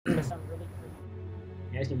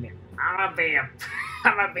I'm gonna be a,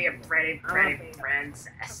 I'm gonna be a pretty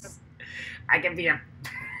princess. I can be a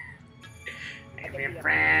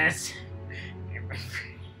prince.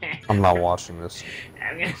 I'm not watching this.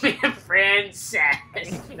 I'm gonna be a princess.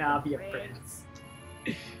 No, I'll be a prince.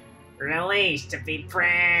 Released to be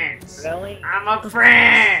prince. Really? I'm a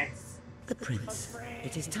prince. The prince.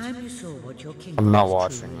 It is time you saw what your king. I'm not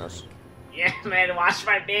watching this. Yeah, man, watch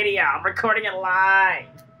my video. I'm recording it live.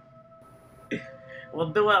 We'll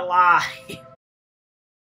do it live.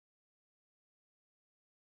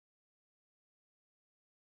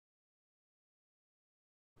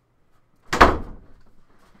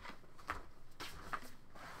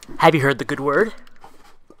 Have you heard the good word?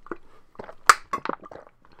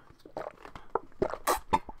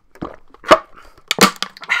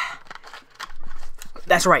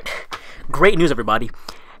 That's right. Great news, everybody.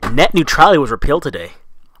 Net neutrality was repealed today.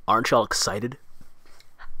 Aren't y'all excited?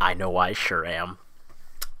 I know I sure am.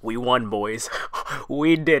 We won, boys.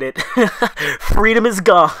 We did it. Freedom is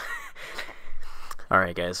gone.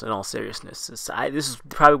 Alright, guys, in all seriousness, this is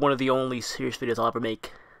probably one of the only serious videos I'll ever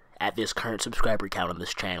make at this current subscriber count on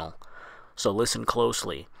this channel. So listen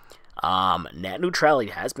closely. Net neutrality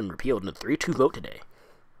has been repealed in a 3-2 vote today.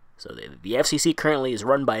 So the FCC currently is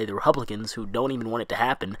run by the Republicans who don't even want it to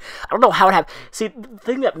happen. I don't know how it happened. See, the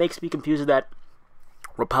thing that makes me confused is that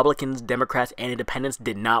Republicans, Democrats, and Independents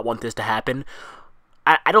did not want this to happen.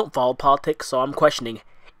 I don't follow politics, so I'm questioning,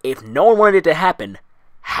 if no one wanted it to happen,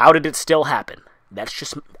 how did it still happen? That's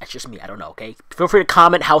just me. I don't know, okay? Feel free to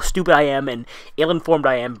comment how stupid I am and ill-informed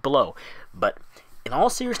I am below. But in all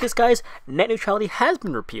seriousness, guys, net neutrality has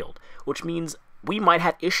been repealed, which means we might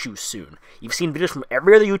have issues soon. You've seen videos from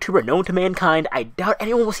every other YouTuber known to mankind. I doubt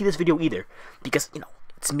anyone will see this video either, because, you know,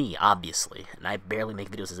 it's me, obviously, and I barely make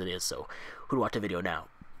videos as it is, so who'd watch the video now?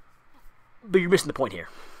 But you're missing the point here.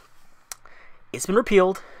 It's been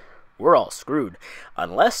repealed. We're all screwed,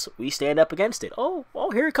 unless we stand up against it. Oh,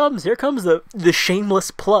 here it comes. Here comes the shameless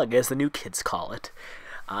plug, as the new kids call it.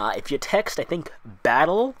 If you text, I think,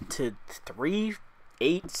 BATTLE to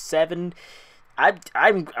 387.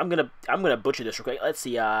 I'm gonna butcher this real quick. Let's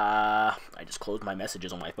see. I just closed my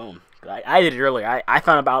messages on my phone. I did it earlier. I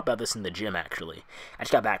found out about this in the gym, actually. I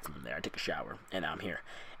just got back from there. I took a shower, and now I'm here.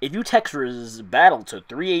 If you text BATTLE to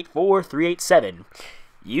 384-387,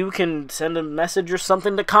 you can send a message or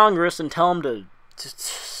something to Congress and tell them to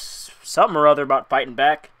something or other about fighting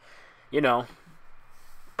back. You know.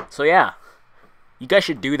 So yeah, you guys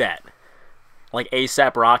should do that. Like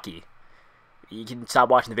ASAP Rocky. You can stop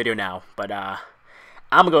watching the video now, but I'm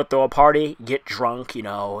gonna go throw a party, get drunk, you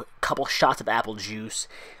know, a couple shots of apple juice,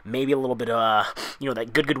 maybe a little bit of, you know,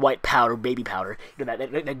 that good white powder, baby powder, you know,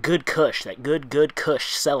 that good kush, that good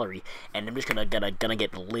kush celery, and I'm just gonna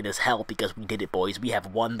get lit as hell because we did it, boys. We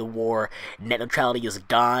have won the war. Net neutrality is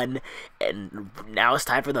gone, and now it's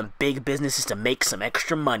time for the big businesses to make some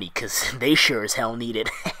extra money, because they sure as hell need it.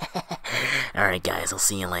 Alright, guys, I'll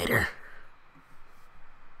see you later.